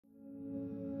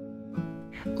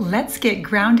Let's get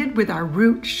grounded with our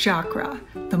root chakra,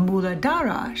 the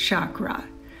Muladhara chakra,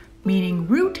 meaning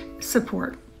root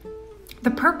support.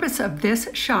 The purpose of this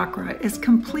chakra is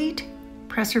complete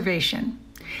preservation.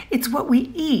 It's what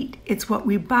we eat, it's what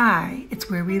we buy, it's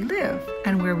where we live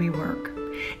and where we work.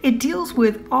 It deals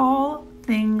with all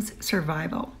things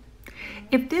survival.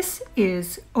 If this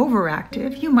is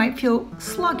overactive, you might feel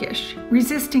sluggish,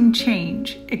 resisting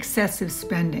change, excessive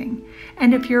spending.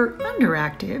 And if you're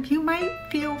underactive, you might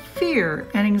feel fear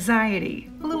and anxiety,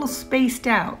 a little spaced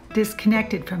out,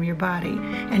 disconnected from your body,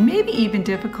 and maybe even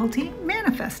difficulty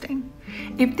manifesting.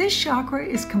 If this chakra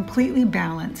is completely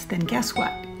balanced, then guess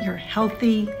what? You're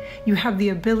healthy, you have the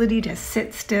ability to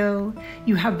sit still,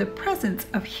 you have the presence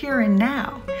of here and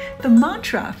now. The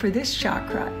mantra for this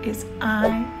chakra is I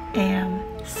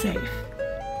am safe.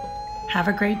 Have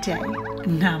a great day.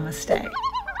 Namaste.